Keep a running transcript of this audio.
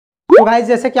तो गाइस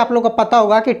जैसे कि आप लोगों को पता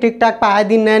होगा कि टिकटॉक पे आए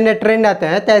दिन नए नए ट्रेंड आते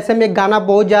हैं, तो ऐसे में एक गाना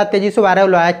बहुत ज़्यादा तेजी से वायरल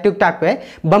हुआ है टिकटॉक पे,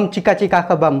 बम चिका चिका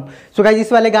का बम। सो गाइस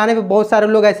इस वाले गाने पे बहुत सारे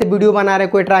लोग ऐसे वीडियो बना रहे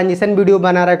हैं, कोई ट्रांजिशन वीडियो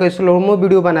बना रहा है, कोई स्लोमो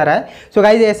वीडियो बना रहा है। सो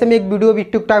गाइस ऐसे में एक वीडियो भी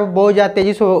टिकटॉक पे बहुत ज़्यादा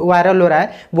तेजी से वायरल हो रहा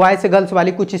है, बॉयज से गर्ल्स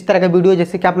वाली कुछ इस तरह का वीडियो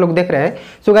जैसे कि आप लोग देख रहे हैं।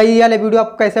 सो गाइस ये वाला वीडियो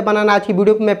आपको कैसे बनाना आज की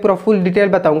वीडियो में पूरा फुल डिटेल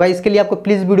बताऊंगा। इसके लिए आपको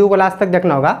प्लीज़ वीडियो को लास्ट तक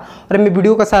देखना होगा और मैं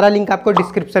वीडियो का सारा लिंक आपको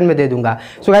डिस्क्रिप्शन में दे दूंगा।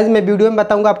 सो गाइस मैं वीडियो में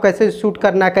बताऊंगा आप कैसे शूट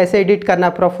करना है, कैसे एडिट करना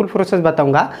है, पूरा फुल प्रोसेस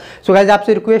बताऊंगा। सो गाइस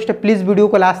आपसे रिक्वेस्ट है प्लीज वीडियो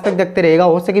को लास्ट तक देखते रहेगा,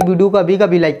 हो सके वीडियो को अभी का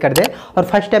भी लाइक कर दे और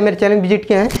फर्स्ट टाइम मेरे चैनल विजिट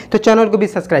किए हैं तो चैनल को भी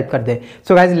सब्सक्राइब कर दे।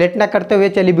 सो गाइस लेट ना करते हुए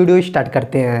चलिए वीडियो स्टार्ट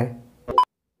करते हैं।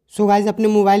 सो गाइस अपने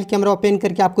मोबाइल कैमरा ओपन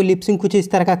करके आपको लिपसिंग कुछ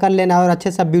इस तरह का कर लेना है और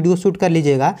अच्छे से वीडियो शूट कर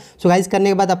लीजिएगा। सो गाइस करने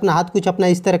के बाद अपना हाथ कुछ अपना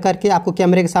इस तरह करके आपको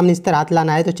कैमरे के सामने इस तरह हाथ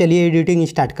लाना है। तो चलिए एडिटिंग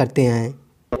स्टार्ट करते हैं।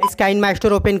 इस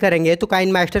काइनमास्टर ओपन करेंगे तो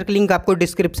काइनमास्टर का लिंक आपको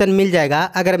डिस्क्रिप्शन मिल जाएगा।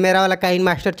 अगर मेरा वाला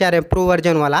काइनमास्टर चाह रहे हैं प्रो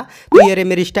वर्जन वाला तो ये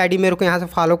मेरी स्टडी मेरे को यहाँ से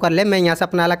फॉलो कर ले, मैं यहाँ से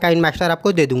अपना वाला काइनमास्टर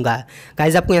आपको दे दूंगा।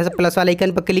 गाइस आपको यहाँ से प्लस वाला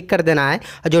आइकन पर क्लिक कर देना है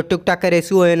और जो टिकटॉक का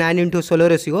रेशियो है 9:16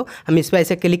 रेशियो, हम इस पर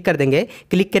ऐसे क्लिक कर देंगे।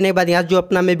 क्लिक करने के बाद यहाँ जो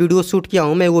अपना मैं वीडियो शूट किया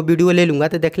हूँ मैं वो वीडियो ले लूँगा।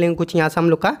 तो देख लेंगे कुछ यहाँ से हम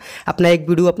लोग का अपना एक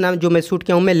वीडियो अपना जो मैं शूट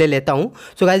किया हूँ मैं ले लेता हूँ।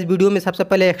 सो गाइस वीडियो में सबसे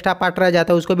पहले एक्स्ट्रा पार्ट रह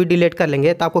जाता है उसको भी डिलीट कर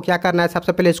लेंगे। तो आपको क्या करना है,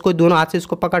 सबसे पहले इसको दोनों हाथ से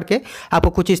इसको पकड़ के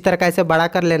आपको कुछ इस तरह का ऐसे बड़ा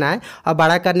कर लेना है और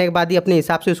बड़ा करने के बाद ही अपने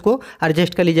हिसाब से उसको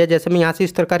एडजस्ट कर लीजिए। जैसे मैं यहाँ से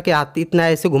इस तरह करके हाथ इतना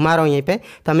ऐसे घुमा रहा हूँ यहीं पे,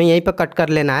 तो हमें यहीं पे कट कर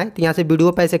लेना है। तो यहाँ से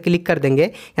वीडियो पे ऐसे क्लिक कर देंगे,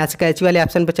 यहाँ से कैची वाले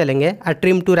ऑप्शन पे चलेंगे और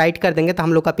ट्रिम टू राइट कर देंगे तो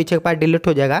हम लोग का पीछे का पार्ट डिलीट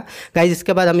हो जाएगा। गाइस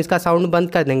इसके बाद हम इसका साउंड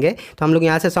बंद कर देंगे। तो हम लोग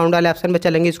यहाँ से साउंड वाले ऑप्शन पे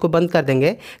चलेंगे, इसको बंद कर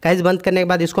देंगे। गाइस बंद करने के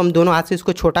बाद इसको हम दोनों हाथ से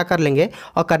इसको छोटा कर लेंगे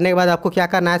और करने के बाद आपको क्या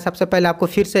करना है, सबसे पहले आपको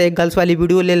फिर से एक गर्ल्स वाली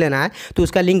वीडियो ले लेना है। तो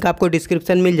उसका लिंक आपको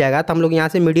डिस्क्रिप्शन मिल जाएगा। तो हम लोग यहाँ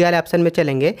से मीडिया वाले ऑप्शन में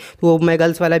चलेंगे, तो वो मैं गर्ल्स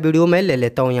वाला वीडियो मैं ले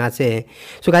लेता हूँ यहाँ से।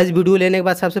 सो गाइस वीडियो लेने के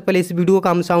बाद सबसे पहले इस वीडियो का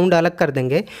हम साउंड अलग कर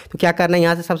देंगे। तो क्या करना है,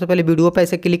 यहाँ से सबसे पहले वीडियो पे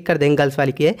ऐसे क्लिक कर देंगे गर्ल्स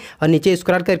वाली के और नीचे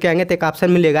स्क्रॉल करके आएंगे तो एक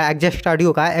ऑप्शन मिलेगा एडजस्ट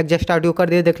ऑडियो का। एडजस्ट ऑडियो कर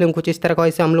दिए, देख लेंगे कुछ इस तरह का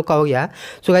वैसे हम लोग का हो गया।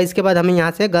 सो गाइस इसके बाद हमें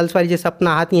यहाँ से गर्ल्स वाली जैसे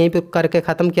अपना हाथ यहीं पे करके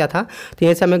खत्म किया था, तो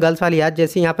यहीं से हमें गर्ल्स वाली हाथ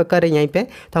जैसे यहाँ पे कर रहे हैं यहीं पे,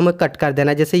 तो हमें कट कर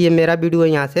देना। जैसे ये मेरा वीडियो है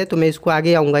यहाँ से, तो मैं इसको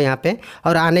आगे आऊँगा यहाँ पे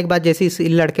और आने के बाद जैसे इस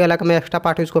लड़के वाला का मैं एक्स्ट्रा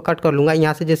पार्ट इसको कट कर लूँगा।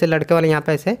 यहाँ से जैसे लड़के वाला यहाँ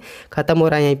पे ऐसे खत्म हो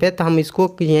रहा है यहीं पे, तो हम इसको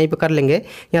यहीं पे कर लेंगे।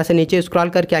 यहाँ से नीचे स्क्रॉल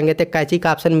करके आएंगे तो कैची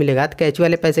का ऑप्शन मिलेगा, तो कैची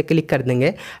वाले पैसे क्लिक कर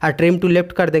देंगे और ट्रिम टू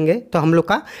लेफ्ट कर देंगे तो हम लोग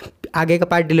का आगे का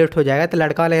पार्ट डिलीट हो जाएगा। तो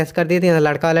लड़का वाला ऐसे कर दिए थे,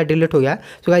 लड़का वाला डिलीट हो गया।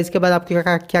 सो गाइस इसके बाद आपको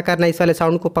क्या करना है, इस वाले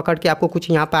साउंड को पकड़ के आपको कुछ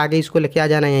यहाँ पर आगे इसको लेके आ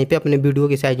जाना है यहीं पे अपने वीडियो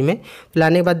की साइज में।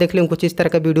 लाने के बाद देख लेंगे कुछ इस तरह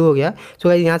का वीडियो हो गया। सो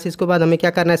गाइस यहाँ से इसके बाद हमें क्या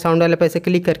करना है, साउंड वाले पैसे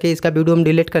क्लिक करके इसका वीडियो हम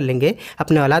डिलीट कर लेंगे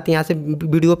अपने वाला। तो यहाँ से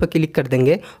वीडियो पर क्लिक कर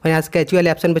देंगे और यहाँ से कैची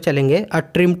वाले ऑप्शन पर चलेंगे और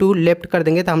ट्रिम टू लेफ्ट कर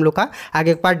देंगे तो हम लोग का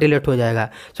आगे का पार्ट डिलीट हो जाएगा।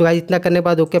 सो गाइस इतना करने के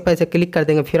बाद ओके पैसे क्लिक कर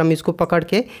देंगे। फिर हम इसको पकड़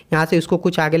के यहाँ से इसको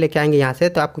कुछ आगे लेके आएंगे यहाँ से।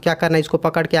 तो आपको क्या करना है, इसको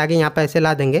पकड़ के आगे यहाँ पे ऐसे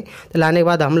ला देंगे। तो लाने के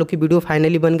बाद हम लोग की वीडियो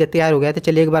फाइनली बन के तैयार हो गया। तो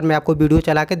चलिए एक बार मैं आपको वीडियो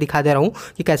चला के दिखा दे रहा हूँ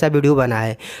कि कैसा वीडियो बना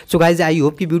है। सो गाइस आई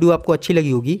होप कि वीडियो आपको अच्छी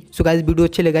लगी होगी। सो गाइस वीडियो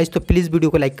अच्छी लगी तो प्लीज़ वीडियो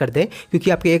को लाइक कर दे,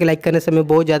 क्योंकि आपके एक लाइक करने से हमें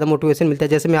बहुत ज़्यादा मोटिवेशन मिलता है।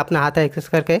 जैसे मैं अपना हाथ एक्सेस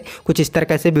करके कुछ इस तरह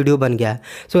कैसे वीडियो बन गया।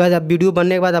 सो गाइस अब वीडियो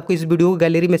बनने के बाद आपको इस वीडियो को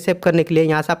गैलरी में सेव करने के लिए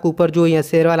यहाँ से आपको ऊपर जो यहाँ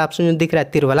शेयर वाला ऑप्शन जो दिख रहा है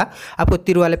तीर वाला, आपको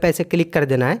तीर वाले पे ऐसे क्लिक कर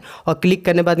देना है और क्लिक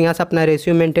करने के बाद यहाँ से अपना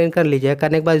रेशियो मेंटेन कर लीजिए।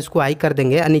 करने के बाद इसको हाई कर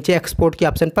देंगे और नीचे एक्सपोर्ट के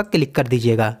ऑप्शन पर क्लिक कर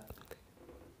दीजिएगा।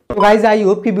 तो गाइज आई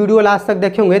होप कि वीडियो लास्ट तक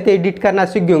देखे होंगे तो एडिट करना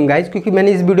सीख गए होंगे गाइज, क्योंकि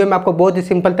मैंने इस वीडियो में आपको बहुत ही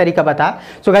सिंपल तरीका बताया।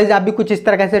 सो गाइज आप भी कुछ इस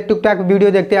तरह से टिकटॉक वीडियो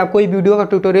देखते हैं, आप कोई वीडियो का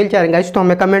ट्यूटोरियल चाहेंगे गाइज तो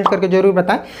हमें कमेंट करके जरूर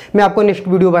बताएं, मैं आपको नेक्स्ट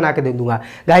वीडियो बना के दे दूंगा।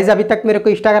 गाइज अभी तक मेरे को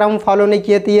इंस्टाग्राम फॉलो नहीं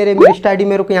किए तो ये मेरी स्टडी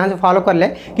मेरे को यहाँ से फॉलो कर ले,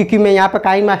 क्योंकि मैं यहाँ पर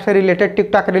काइनमास्टर रिलेटेड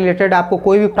टिकटॉक रिलेटेड आपको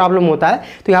कोई भी प्रॉब्लम होता है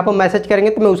तो यहाँ पर मैसेज करेंगे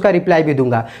तो मैं उसका रिप्लाई भी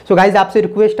दूंगा। सो गाइज आपसे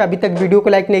रिक्वेस्ट, अभी तक वीडियो को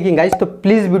लाइक नहीं की गाइज तो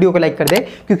प्लीज़ वीडियो को लाइक कर दे,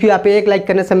 क्योंकि आप एक लाइक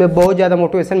करने से हमें बहुत ज़्यादा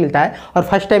मोटिवेशन मिलता है। और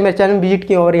फर्स्ट टाइम मेरे चैनल विजिट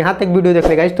किया और यहाँ तक वीडियो देख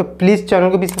ले गाइस तो प्लीज़ चैनल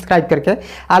को भी सब्सक्राइब करके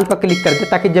ऑल पर क्लिक कर दे,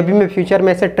 ताकि जब भी मैं फ्यूचर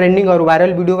में ऐसे ट्रेंडिंग और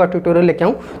वायरल वीडियो का ट्यूटोरियल लेके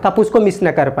आऊँ तो आप उसको मिस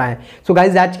ना कर पाएँ। सो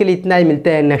गाइस आज के लिए इतना ही,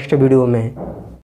 मिलते हैं नेक्स्ट वीडियो में।